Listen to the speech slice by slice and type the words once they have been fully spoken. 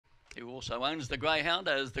who also owns the greyhound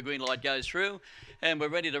as the green light goes through. And we're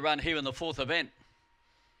ready to run here in the fourth event.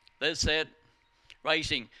 They're set.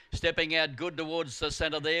 Racing, stepping out good towards the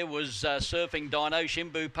centre there was Surfing Dino.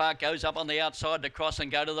 Shimbu Park goes up on the outside to cross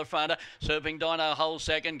and go to the front. Surfing Dino whole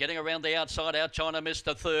second, getting around the outside. Out China missed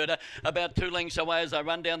a third. About 2 lengths away as they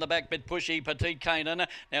run down the back, bit pushy. Petite Canaan.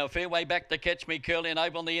 Now fair way back to Catch Me Curly, and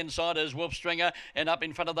over on the inside is Wolf Stringer. And up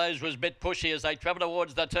in front of those was Bit Pushy as they travel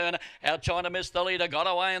towards the turn. Out China missed the leader, got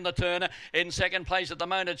away in the turn. In second place at the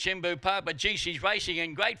moment, Shimbu Park. But gee, she's racing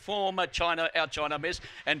in great form. Out China missed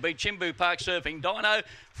and beat Shimbu Park Surfing Dino.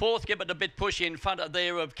 Fourth, give it a bit pushy in front of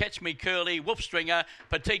there of Catch Me Curly, Wolf Stringer,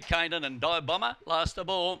 Petite Canaan and Dive Bomber. Last of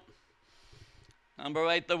all, number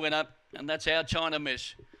 8, the winner, and that's our China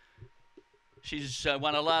Miss. She's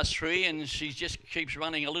won her last 3 and she just keeps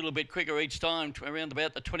running a little bit quicker each time, around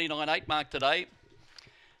about the 29.8 mark today.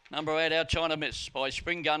 Number 8, our China Miss by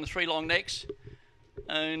Spring Gun, 3 long necks,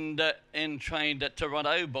 and trained at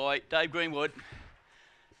Toronto by Dave Greenwood.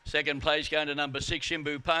 Second place going to number 6,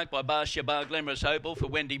 Shimbu Park by Barsha Bar Glamorous Opal for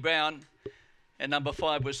Wendy Brown. And number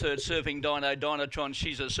 5 was third, Surfing Dino, Dinatron,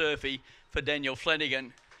 She's a Surfy for Daniel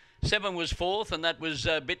Flanagan. 7 was fourth, and that was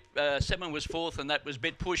bit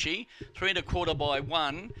pushy. 3 1/4 by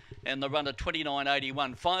 1, and the run at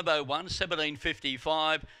 29.81. 5:01,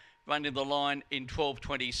 17:55, running the line in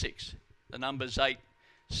 12:26. The numbers 8,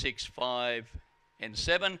 6, 5, and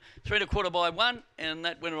 7. 3 1/4 by 1, and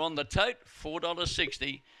that winner on the tote,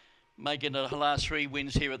 $4.60, making it her last 3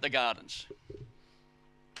 wins here at the Gardens.